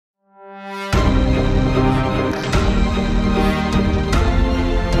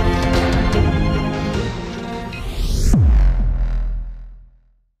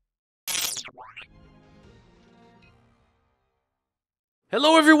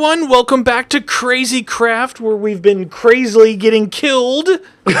Hello everyone, welcome back to CrazyCraft, where we've been crazily getting killed.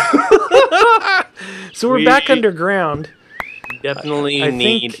 So we're back underground. Definitely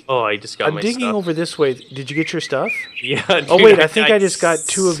need... Oh, I just got my stuff. I'm digging over this way. Did you get your stuff? Yeah. Dude, oh wait, I think I just got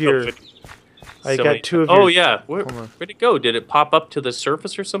two of your... I got two of your... Oh yeah, where'd it go? Did it pop up to the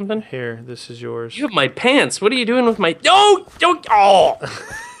surface or something? Here, this is yours. You have my pants. What are you doing with my... No! Don't... Oh!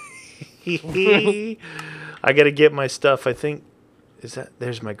 I gotta get my stuff, I think... Is that...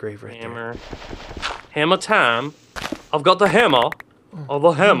 There's my grave right there. Hammer time. I've got the hammer. Oh,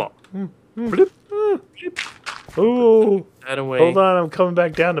 the hammer. Ooh. That away. Hold on, I'm coming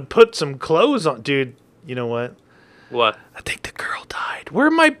back down to put some clothes on. Dude, you know what? What? I think the girl died. Where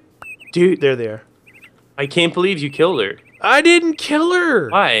are my... Dude, they're there. I can't believe you killed her. I didn't kill her.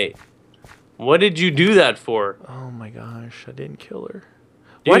 Why? What did you do that for? Oh my gosh, I didn't kill her.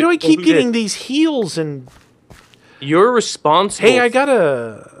 Dude, why do I keep getting these heals and... You're responsible. Hey, I got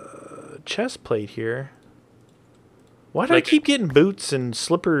a chest plate here. Why do I keep getting boots and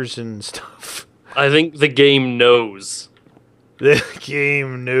slippers and stuff? I think the game knows. The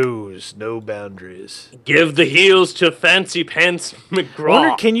game knows no boundaries. Give the heels to Fancy Pants McGraw. I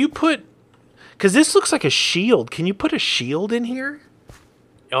wonder, can you put... Because this looks like a shield. Can you put a shield in here?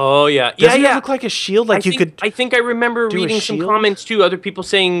 Oh, yeah. Doesn't it look like a shield? Like I think I remember reading some comments, too. Other people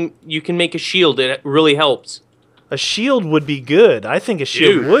saying you can make a shield. It really helps. A shield would be good. I think a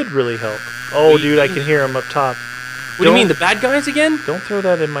shield would really help. Oh, dude, I can hear him up top. What do you mean, the bad guys again? Don't throw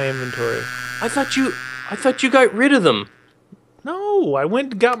that in my inventory. I thought you got rid of them. No,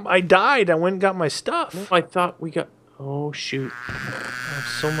 I died. I went and got my stuff. No, I thought we got... Oh, shoot. I have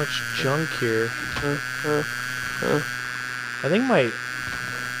so much junk here. I think my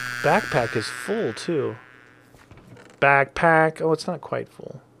backpack is full, too. Backpack. Oh, it's not quite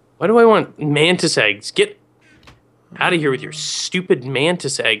full. Why do I want mantis eggs? Get out of here with your stupid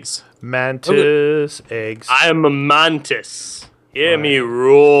mantis eggs. Mantis eggs. I am a mantis. Hear me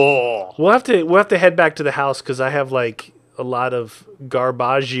roar. We'll have to head back to the house because I have like a lot of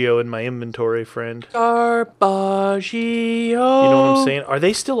garbaggio in my inventory, friend. Garbaggio. You know what I'm saying? Are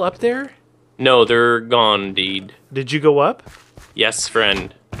they still up there? No, they're gone, indeed. Did you go up? Yes,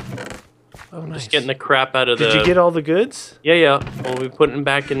 friend. Oh, nice. Just getting the crap out of the... Did you get all the goods? Yeah. We'll be putting them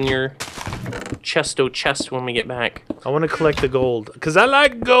back in your chest when we get back. I want to collect the gold because I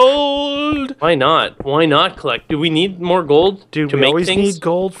like gold. Why not? Why not collect? Do we need more gold? Dude, we always need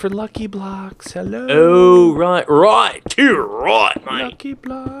gold for lucky blocks. Hello. Oh, right, mate. Lucky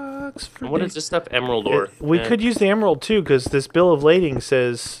blocks. For what is this stuff? Emerald ore. We could use the emerald too because this bill of lading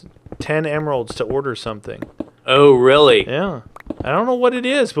says 10 emeralds to order something. Oh, really? Yeah. I don't know what it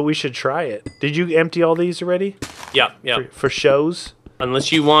is, but we should try it. Did you empty all these already? Yeah. For shows?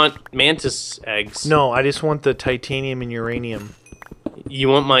 Unless you want mantis eggs. No, I just want the titanium and uranium. You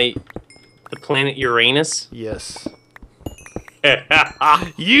want the planet Uranus? Yes.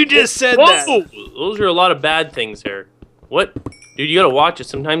 You just said that. Those are a lot of bad things here. What? Dude, you gotta watch it.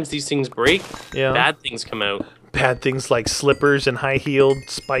 Sometimes these things break. Yeah. Bad things come out. Bad things like slippers and high-heeled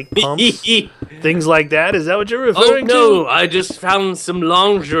spike pumps? Things like that? Is that what you're referring to? Oh, no. I just found some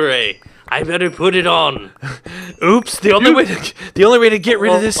lingerie. I better put it on. Oops. The only way to get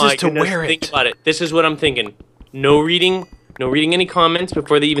rid of this is to wear it. Think about it. This is what I'm thinking. No reading any comments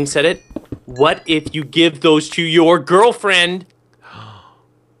before they even said it. What if you give those to your girlfriend?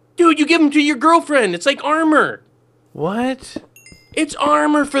 Dude, you give them to your girlfriend. It's like armor. What? It's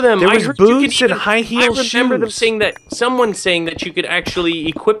armor for them. There was boots and high-heel shoes. I remember them saying that, someone saying that you could actually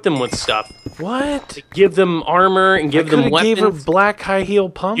equip them with stuff. What? To give them armor and give them weapons. I gave her black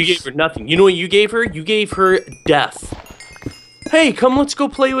high-heel pumps. You gave her nothing. You know what you gave her? You gave her death. Hey, come let's go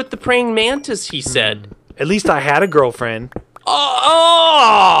play with the praying mantis, he said. At least I had a girlfriend.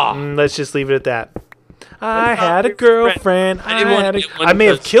 Oh! Let's just leave it at that. I had a girlfriend. I may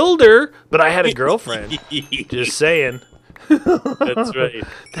have killed her, but I had a girlfriend. Just saying. That's right.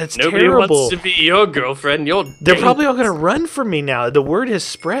 That's Nobody terrible. wants to be your girlfriend. They're probably all going to run from me now. The word has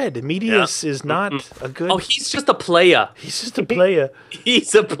spread. Medius is not a good... Oh, he's just a playa. He's just a playa.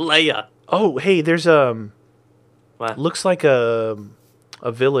 He's a playa. Oh, hey, there's What? Looks like a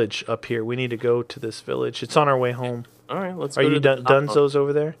village up here. We need to go to this village. It's on our way home. All right, let's go. Are you Dunzos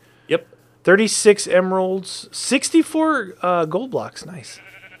over there? Yep. 36 emeralds, 64 gold blocks. Nice.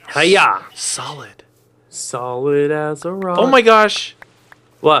 Hiya. Solid. Solid as a rock. Oh my gosh.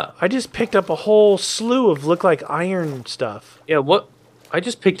 What? I just picked up a whole slew of look like iron stuff. Yeah, what? I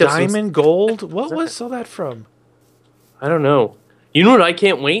just picked up diamond, gold. What was all that from? I don't know. You know what I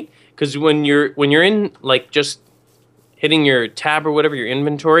can't wait? Because when you're in like just hitting your tab or whatever, your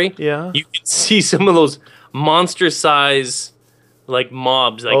inventory, yeah, you can see some of those monster size like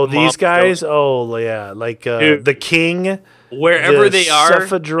mobs. Like these guys? Oh, yeah. Like the king. Wherever they are.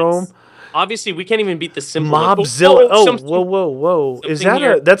 Cephodrome. Obviously, we can't even beat the symbol. Mobzilla. Whoa. Is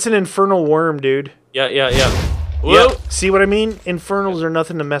that that's an infernal worm, dude. Yeah. Whoa. Yeah. See what I mean? Infernals are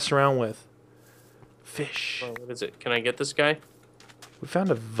nothing to mess around with. Fish. Oh, what is it? Can I get this guy? We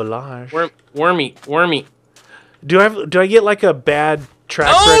found a village. Wormy. Do I get like a bad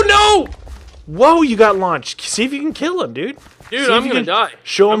track record? No! Whoa, you got launched. See if you can kill him, dude. Dude, I'm gonna die.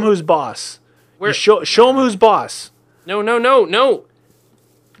 Show him who's boss. Where? Show him who's boss. No.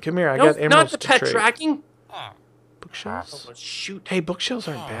 Come here, I got emeralds not the to pet trade. tracking. Bookshelves? Oh, shoot. Hey, bookshelves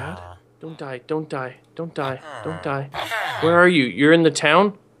aren't bad. Don't die. Where are you? You're in the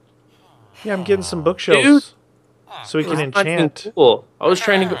town? Yeah, I'm getting some bookshelves. Dude. So we can enchant. Cool. I was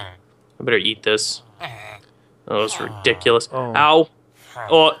trying to go... I better eat this. Oh, it's ridiculous. Oh. Ow.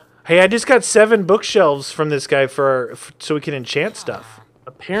 Oh. Hey, I just got 7 bookshelves from this guy so we can enchant stuff.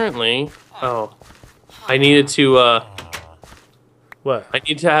 Apparently... Oh. I needed to, What? I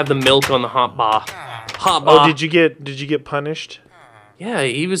need to have the milk on the hot bar. Oh, did you get punished? Yeah,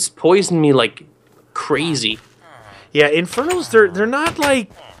 he was poisoning me like crazy. Yeah, Infernals, they're not like...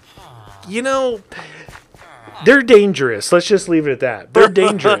 You know... They're dangerous. Let's just leave it at that. They're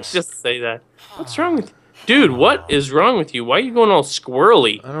dangerous. Just say that. What's wrong with you? Dude, what is wrong with you? Why are you going all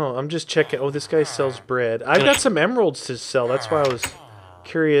squirrely? I don't know. I'm just checking. Oh, this guy sells bread. I've got some emeralds to sell. That's why I was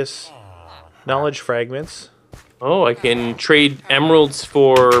curious. Knowledge fragments. Oh, I can trade emeralds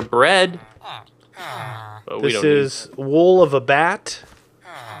for bread. But this is wool of a bat.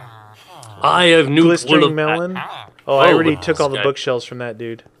 I have new glistering melon. Oh, I already took all the bookshelves from that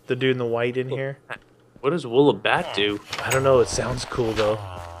dude. The dude in the white in here. What does wool of bat do? I don't know. It sounds cool though.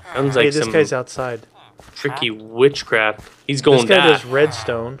 Sounds like this guy's outside. Tricky witchcraft. He's going This guy does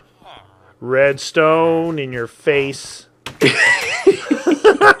redstone. Redstone in your face.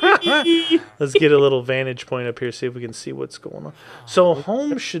 Let's get a little vantage point up here, see if we can see what's going on. So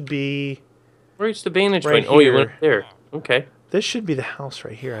home should be... Where's the vantage right point? Here. Oh, you went there. Okay. This should be the house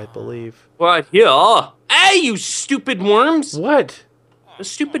right here, I believe. What? Yeah. Hey, you stupid worms! What? The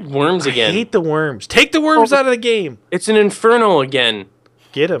stupid worms again. I hate the worms. Take the worms out of the game. It's an inferno again.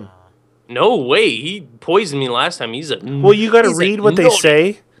 Get him. No way. He poisoned me last time. He's a... Well, you got to read what they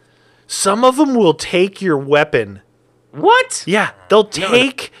say. Some of them will take your weapon. What? Yeah, they'll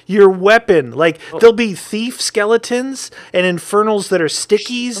take your weapon. Like, there'll be thief skeletons and infernals that are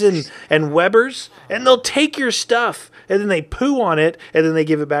stickies and webbers, and they'll take your stuff, and then they poo on it, and then they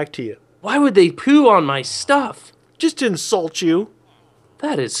give it back to you. Why would they poo on my stuff? Just to insult you.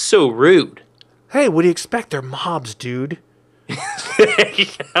 That is so rude. Hey, what do you expect? They're mobs, dude.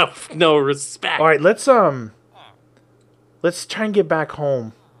 Have no respect. All right, let's try and get back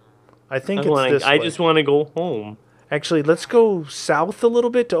home. I think this way. I just want to go home. Actually, let's go south a little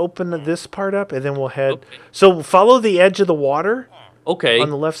bit to open this part up, and then we'll head. Okay. So follow the edge of the water. Okay. On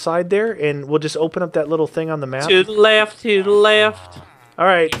the left side there, and we'll just open up that little thing on the map. To the left, to the left. All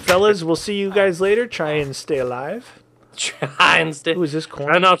right, fellas, we'll see you guys later. Try and stay alive. Try and stay. Who is this corn?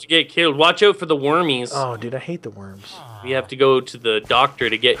 Try not to get killed. Watch out for the wormies. Oh, dude, I hate the worms. We have to go to the doctor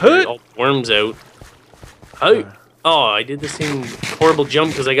to get all the worms out. Oh, I did the same horrible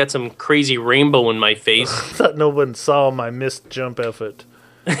jump because I got some crazy rainbow in my face. I thought no one saw my missed jump effort.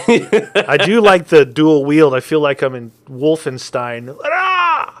 I do like the dual wield. I feel like I'm in Wolfenstein.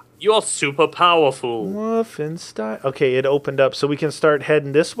 You are super powerful. Wolfenstein. Okay, it opened up, so we can start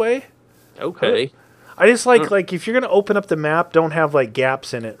heading this way. Okay. I just like if you're gonna open up the map, don't have like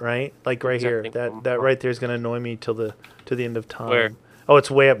gaps in it, right? Like right here. That right there is gonna annoy me till the end of time. Where? Oh, it's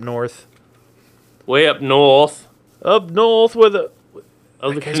way up north. Way up north. Up north with the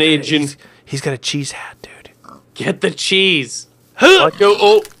Canadian. He's got a cheese hat, dude. Get the cheese. Watch out.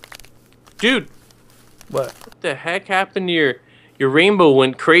 Oh, dude. What the heck happened to your rainbow?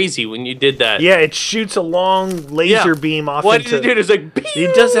 Went crazy when you did that. Yeah, it shoots a long laser beam off. What did it do? It's like he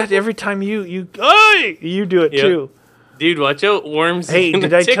does that every time you do it too. Dude, watch out, worms. Hey,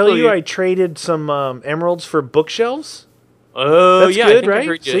 did I tell you I traded some emeralds for bookshelves? Oh, that's good, right? I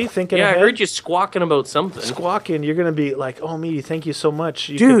heard you. See, thinking ahead. I heard you squawking about something. Squawking, you're gonna be like, "Oh, me, thank you so much,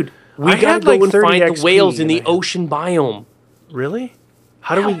 dude." We gotta go and find the whales in the ocean biome. Really?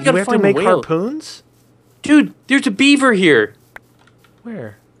 How do we have to make harpoons? Dude, there's a beaver here.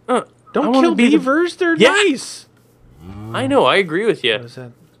 Where? Don't kill beavers. They're nice. I know. I agree with you. What is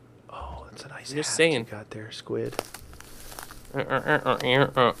that? Oh, that's a nice. I'm just saying. You got there, squid.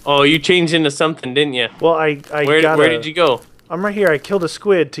 Oh, you changed into something, didn't you? Well, where did you go? I'm right here. I killed a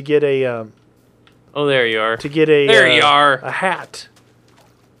squid to get a. Oh, there you are. To get a. There you are. A hat.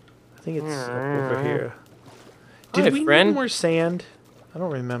 I think it's over here. Did we friend. need more sand? I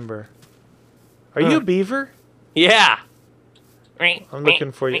don't remember. Are you a beaver? Yeah. I'm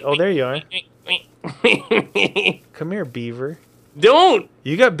looking for you. Oh, there you are. Come here, beaver. Don't.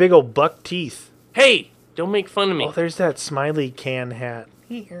 You got big old buck teeth. Hey, don't make fun of me. Oh, there's that smiley can hat.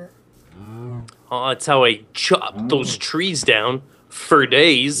 Oh, that's how I chop those trees down for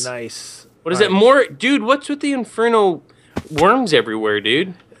days. Nice. What is it? More, dude? What's with the inferno worms everywhere,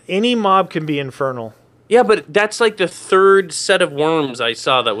 dude? Any mob can be infernal. Yeah, but that's like the third set of worms I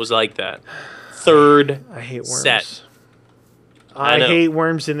saw that was like that. Third I hate worms. set. I hate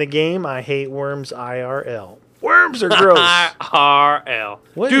worms in the game. I hate worms IRL. Worms are gross. IRL.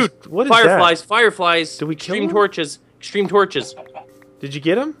 Dude, what is fireflies, that? fireflies. Did we kill extreme them? torches? Extreme torches. Did you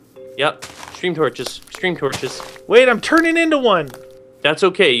get him? Yep. Extreme torches. Extreme torches. Wait, I'm turning into one. That's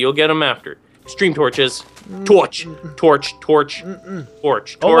okay. You'll get them after. Extreme torches. Torch. Torch. Torch.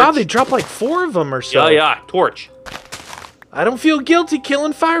 Torch. Oh, wow, they dropped like 4 of them or so. Yeah. Torch. I don't feel guilty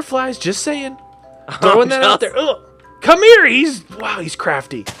killing fireflies. Just saying. Throwing that out there. Ugh. Come here. He's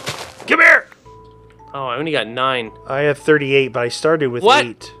crafty. Come here. Oh, I only got 9. I have 38, but I started with What?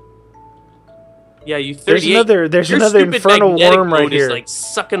 8. Yeah, you 38. There's Your another stupid infernal magnetic worm right mode is here. like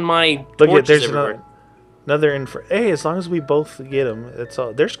sucking my Look at torches there's everywhere. another Hey, as long as we both get them, that's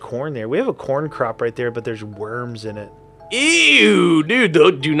all. There's corn there. We have a corn crop right there, but there's worms in it. Ew,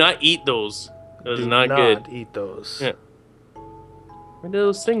 dude! Do not eat those. Those are not good. Eat those. Yeah. Where did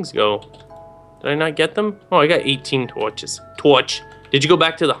those things go? Did I not get them? Oh, I got 18 torches. Torch. Did you go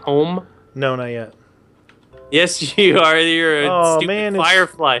back to the home? No, not yet. Yes, you are. You're a stupid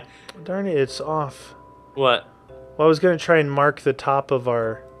firefly. Darn it, it's off. What? Well, I was gonna try and mark the top of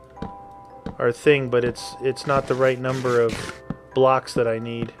our thing, but it's not the right number of blocks that I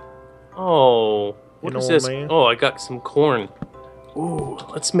need. Oh, what is this? Man? Oh, I got some corn. Ooh,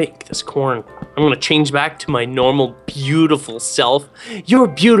 let's make this corn. I'm gonna change back to my normal, beautiful self. You're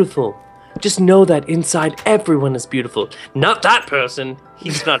beautiful. Just know that inside everyone is beautiful. Not that person.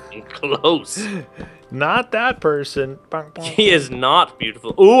 He's not even close. Not that person. He is not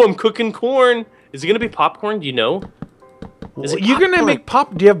beautiful. Ooh, I'm cooking corn. Is it gonna be popcorn? Do you know? Is it You're gonna make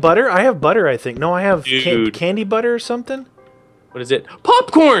pop? Do you have butter? I have butter, I think. No, I have Dude. candy butter or something. What is it?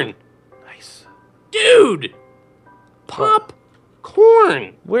 Popcorn, Nice. dude.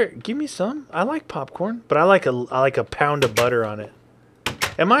 Popcorn. Where? Give me some. I like popcorn, but I like a pound of butter on it.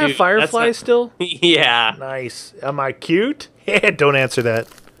 Am I a Dude, firefly that's not- still? Yeah. Nice. Am I cute? Don't answer that.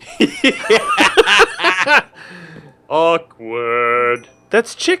 Awkward.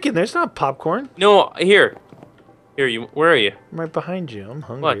 That's chicken. There's not popcorn. No, here. Where are you? I'm right behind you. I'm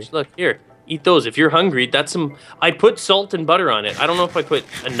hungry. Watch, look, here. Eat those. If you're hungry, that's some... I put salt and butter on it. I don't know if I put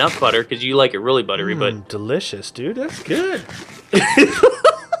enough butter, because you like it really buttery, but... Delicious, dude. That's good.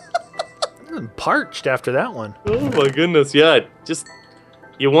 I'm parched after that one. Oh my goodness, yeah. Just...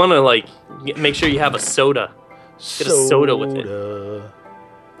 You want to, like, make sure you have a soda. Get a soda with it.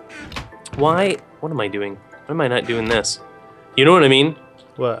 Why? What am I doing? Why am I not doing this? You know what I mean?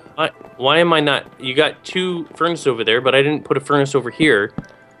 What? Why am I not... You got 2 furnaces over there, but I didn't put a furnace over here,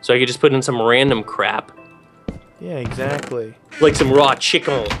 so I could just put in some random crap. Yeah, exactly. Like some raw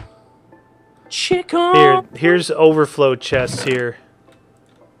chicken. Chicken! Here's overflow chests here.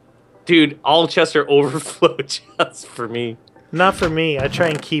 Dude, all chests are overflow chests for me. Not for me. I try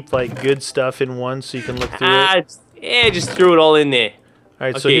and keep like good stuff in one so you can look through it. Just threw it all in there. All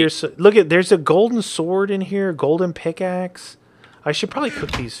right, so here's there's a golden sword in here, golden pickaxe. I should probably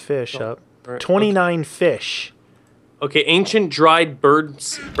cook these fish up. Right, 29 fish. Okay, ancient dried bird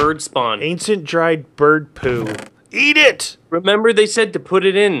spawn. Ancient dried bird poo. Eat it! Remember they said to put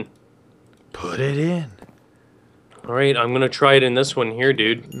it in. Put it in. All right, I'm gonna try it in this one here,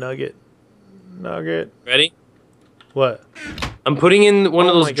 dude. Nugget. Ready? What? I'm putting in one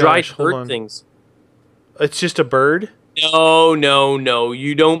of those my dried gosh, hold bird on. things. It's just a bird? No.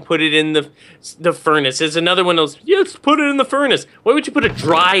 You don't put it in the furnace. There's another one of those. Yes, put it in the furnace. Why would you put a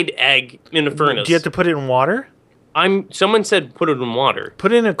dried egg in a furnace? Do you have to put it in water? Someone said put it in water.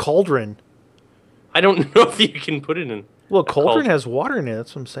 Put it in a cauldron. I don't know if you can put it in. Well, cauldron has water in it.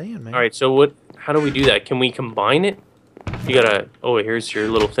 That's what I'm saying, man. All right, so how do we do that? Can we combine it? You gotta... Oh, here's your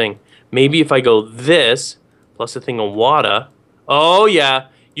little thing. Maybe if I go this, plus a thing of water... Oh, yeah.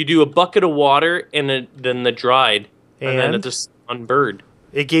 You do a bucket of water and then the dried. And then it's just on bird.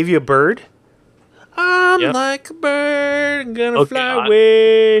 It gave you a bird? I'm like a bird, I'm gonna fly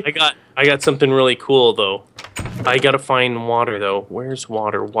away. I got something really cool, though. I gotta find water, though. Where's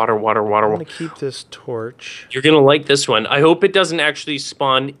water? Water. I'm gonna keep this torch. You're gonna like this one. I hope it doesn't actually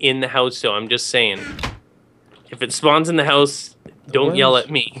spawn in the house, though. I'm just saying. If it spawns in the house, don't yell at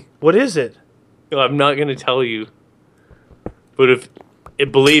me. What is it? No, I'm not gonna tell you.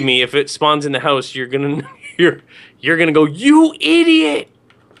 But believe me, if it spawns in the house, you're gonna you're gonna go, you idiot!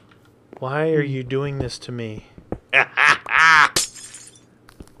 Why are you doing this to me?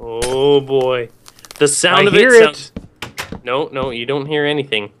 Oh boy, the sound of hear it. it. No, you don't hear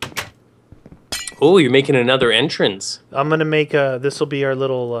anything. Oh, you're making another entrance. I'm gonna make a. This will be our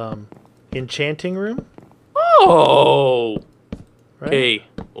little enchanting room. Oh. Right? Okay.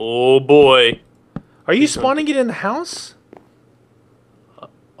 Oh boy. Are you spawning it in the house?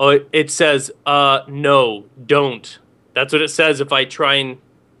 Oh, it says, no, don't. That's what it says if I try and,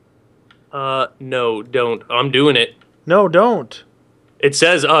 no, don't. I'm doing it. No, don't. It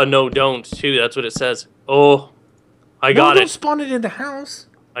says, no, don't, too. That's what it says. Oh, I got don't it. spawn it in the house.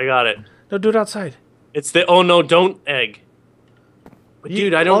 I got it. No, do it outside. It's the, oh, no, don't egg. But,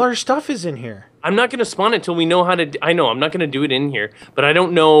 dude, I don't. All our stuff is in here. I'm not going to spawn it till we know how to, I know, I'm not going to do it in here. But I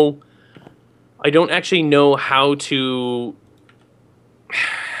don't know, I don't actually know how to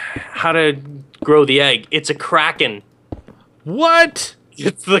grow the egg. It's a kraken. What?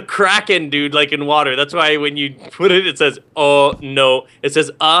 It's the kraken, dude, like in water. That's why when you put it, it says, oh, no. It says,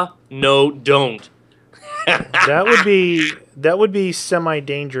 no, don't. That would be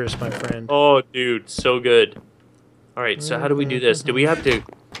semi-dangerous, my friend. Oh, dude, so good. All right, so how do we do this? Do we have to...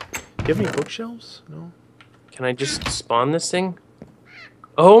 Do you have any bookshelves? No? Can I just spawn this thing?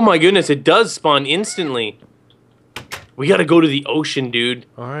 Oh, my goodness, it does spawn instantly. We got to go to the ocean, dude.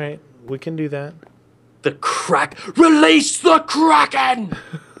 All right, we can do that. Release the kraken!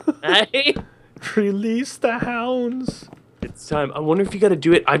 Hey? Release the hounds. It's time. I wonder if you got to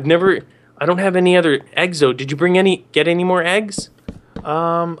do it. I don't have any other eggs, though. Did you get any more eggs?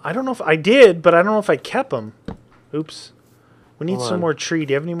 I don't know if I did, but I don't know if I kept them. Oops. We need Hold some on. more tree.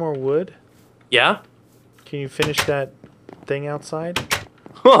 Do you have any more wood? Yeah? Can you finish that thing outside?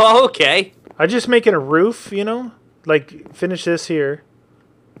 Oh, okay. I'm just making a roof, you know? Like, finish this here.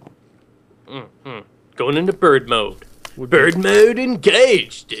 Going into bird mode. Bird mode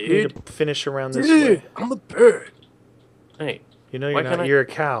engaged, Need dude. to finish around this way. I'm a bird. Hey. You know Why you're can't not. I- You're a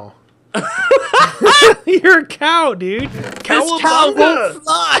cow. You're a cow, dude. This cow won't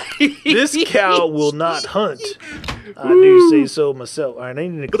fly. This cow will not hunt. I do say so myself. All right, I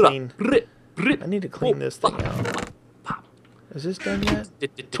need to clean. I need to clean this thing out. Is this done yet?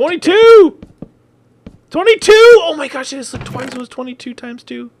 22! 22! Oh my gosh, I just looked twice. It was 22 times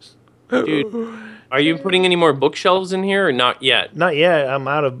 2. Dude, are you putting any more bookshelves in here or not yet? Not yet. I'm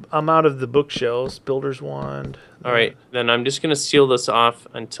out of the bookshelves. Builder's wand. All right, then I'm just gonna seal this off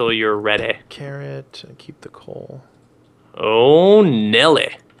until you're ready. Carrot. And keep the coal. Oh,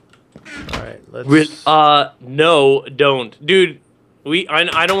 Nelly. All right, let's. No, don't, dude.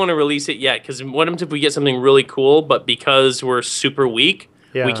 I don't want to release it yet because what happens if we get something really cool, but because we're super weak,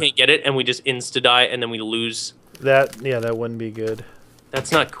 we can't get it, and we just insta die, and then we lose. That wouldn't be good.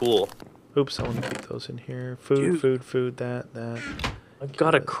 That's not cool. Oops, I want to keep those in here. Food. That. I've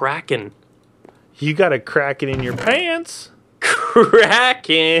got a kraken. You got a kraken in your pants.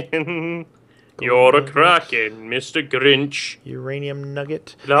 Kraken. You're a kraken, Mr. Grinch. Uranium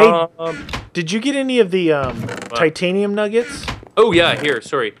nugget. Hey, did you get any of the titanium nuggets? oh yeah, here.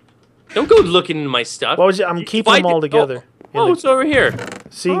 Sorry. Don't go looking in my stuff. I'm keeping them all together. Oh, it's over here.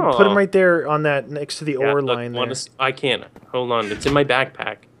 See, put them right there on that next to the ore line there. I can't. Hold on. It's in my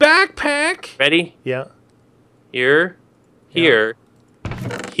backpack. Backpack. Ready? Yeah. Here, here,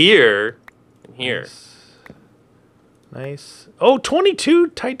 and here. Nice. Oh, 22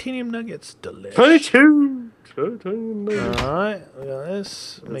 titanium nuggets. Delicious. 22 titanium nuggets. All right. We got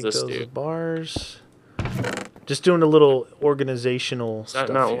this. Make this those do? bars. Just doing a little organizational stuff.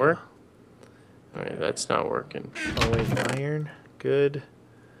 Does that not here. work? All right, that's not working. Oh, wait. Iron. Good.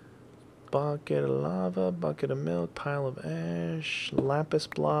 Bucket of lava. Bucket of milk. Pile of ash. Lapis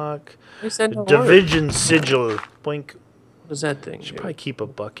block. Division sigil. Blink. What is that thing? Should do? probably keep a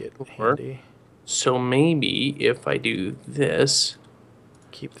bucket handy. So maybe if I do this,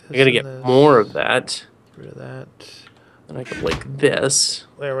 Keep this. I gotta in get this. more of that. Get rid of that. And I could like this.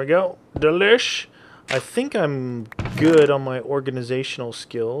 There we go. Delish. I think I'm good on my organizational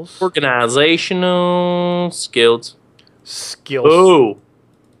skills. Organizational skills. Skills. Oh,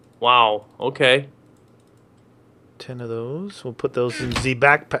 wow. Okay. 10 of those. We'll put those in the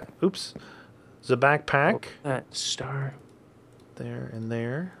backpack. Oops. The backpack. That star. There and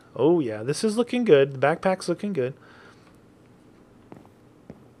there. Oh, yeah. This is looking good. The backpack's looking good.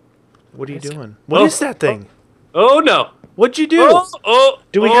 What are you doing? What is that thing? Oh, no. What'd you do?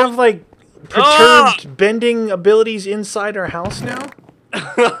 Do we have, like, perturbed bending abilities inside our house now?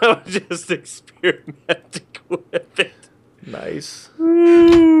 I'm just experimenting with it. Nice.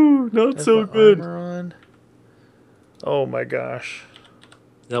 Ooh, not Has so my good. armor on. Oh my gosh.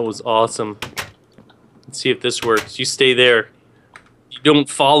 That was awesome. Let's see if this works. You stay there. You don't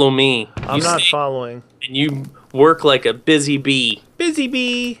follow me. I'm not following. And you work like a busy bee. Busy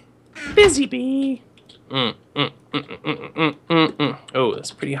bee. Busy bee. Oh,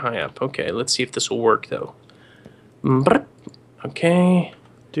 that's pretty high up. Okay, let's see if this will work though. Okay.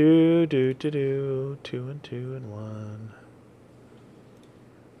 Do. 2 and 2 and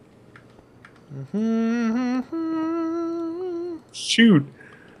 1. Shoot.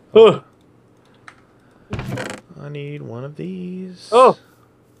 Oh. I need one of these. Oh.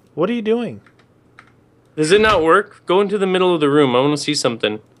 What are you doing? Does it not work? Go into the middle of the room. I want to see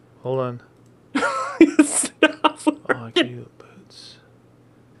something. Hold on. It's not working. Oh, cute boots.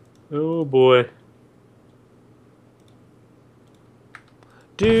 Oh boy.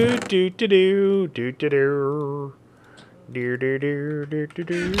 Do.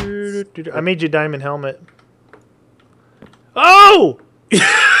 I made you a diamond helmet. Oh!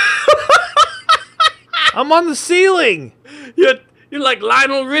 I'm on the ceiling. You're like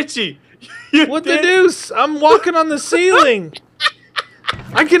Lionel Richie. What the deuce? I'm walking on the ceiling.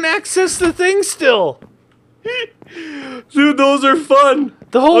 I can access the thing still. Dude, those are fun.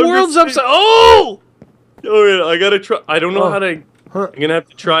 The whole world's upside. Oh! Oh yeah, I gotta try. I don't know how to. Huh. I'm gonna have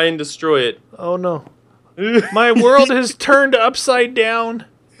to try and destroy it. Oh no. My world has turned upside down.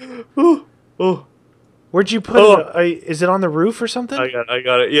 Oh. Where'd you put it? Is it on the roof or something? I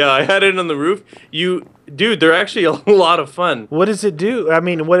got it. Yeah, I had it on the roof. Dude, they're actually a lot of fun. What does it do? I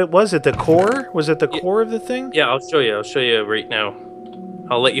mean, what was it? The core? Was it the core of the thing? Yeah, I'll show you. I'll show you right now.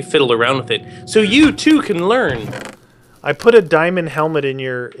 I'll let you fiddle around with it, so you too can learn. I put a diamond helmet in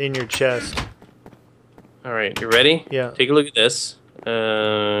your chest. All right, you ready? Yeah. Take a look at this.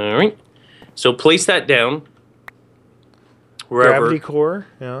 Right. So place that down. Wherever. Gravity core.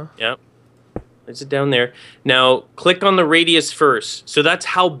 Yeah. Yeah. Place it down there. Now click on the radius first. So that's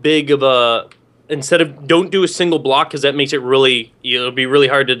how big of a. Don't do a single block because that makes it it'll be really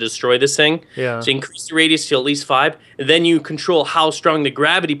hard to destroy this thing. Yeah. So increase the radius to at least 5, and then you control how strong the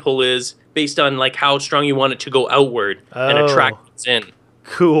gravity pull is based on like how strong you want it to go outward and attract things in.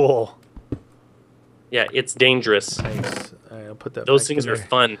 Cool. Yeah, it's dangerous. Nice. All right, I'll put that. Those back things in are there.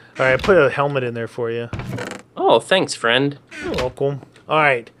 fun. All right, I put a helmet in there for you. Oh, thanks, friend. You're welcome. All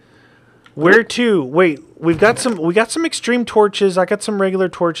right. Where to? Wait, we got some extreme torches. I got some regular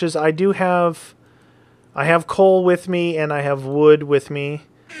torches. I have coal with me and I have wood with me.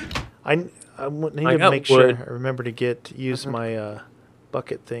 I need to make sure I remember to use my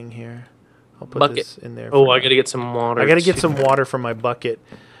bucket thing here. I'll put this in there. Oh, I gotta get some water. I gotta get some water from my bucket.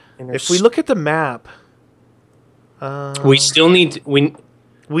 If we look at the map, we still need we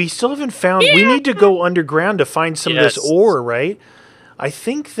still haven't found. We need to go underground to find some of this ore, right? I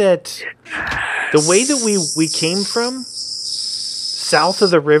think that the way that we came from, south of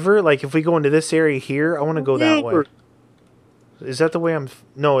the river, like if we go into this area here, I want to go that way. Is that the way I'm?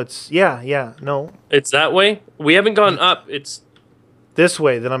 No, it's no. It's that way. We haven't gone up. It's this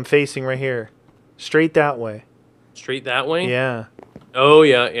way that I'm facing right here, straight that way. Straight that way. Yeah. Oh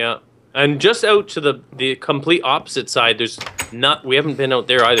yeah. And just out to the complete opposite side, we haven't been out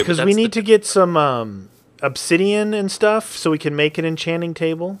there either. Because we need to get some obsidian and stuff so we can make an enchanting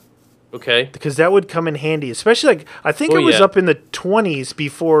table. Okay. Because that would come in handy, especially like I think it was up in the 20s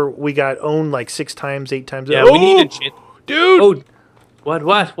before we got owned like 6 times, 8 times. Yeah, we need enchant. Dude. Oh, what?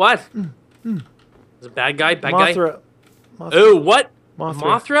 There's a bad guy. Mothra. Oh, what?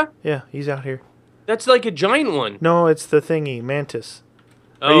 Mothra? Yeah, he's out here. That's like a giant one. No, it's the thingy, Mantis.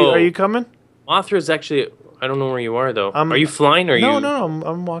 Oh. Are you coming? Mothra's actually. I don't know where you are though. Are you flying? Or No,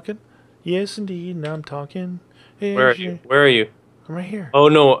 I'm walking. Yes, indeed. Now I'm talking. Where are you? Where are you? I'm right here. Oh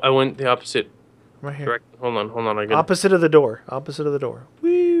no, I went the opposite. I'm right here. Direct. Hold on. I got opposite of the door.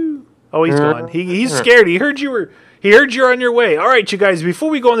 Woo! Oh, he's gone. He's scared. He heard you were on your way. All right, you guys. Before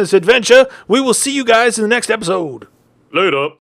we go on this adventure, we will see you guys in the next episode. Later.